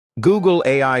Google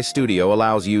AI Studio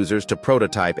allows users to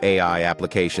prototype AI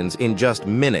applications in just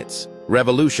minutes,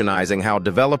 revolutionizing how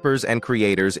developers and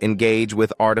creators engage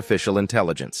with artificial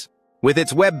intelligence. With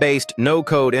its web-based,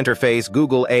 no-code interface,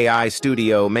 Google AI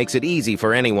Studio makes it easy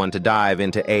for anyone to dive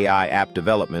into AI app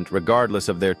development regardless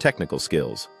of their technical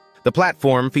skills. The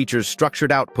platform features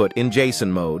structured output in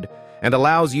JSON mode and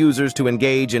allows users to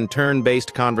engage in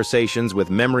turn-based conversations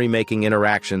with memory-making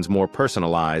interactions more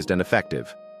personalized and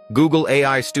effective. Google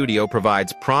AI Studio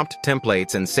provides prompt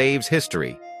templates and saves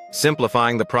history,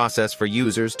 simplifying the process for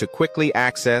users to quickly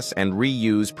access and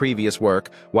reuse previous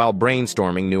work while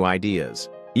brainstorming new ideas.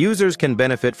 Users can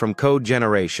benefit from code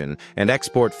generation and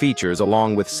export features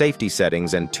along with safety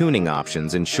settings and tuning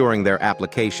options, ensuring their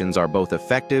applications are both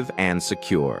effective and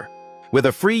secure. With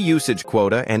a free usage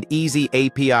quota and easy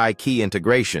API key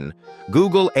integration,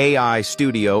 Google AI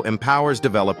Studio empowers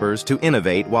developers to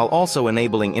innovate while also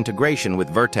enabling integration with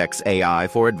Vertex AI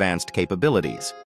for advanced capabilities.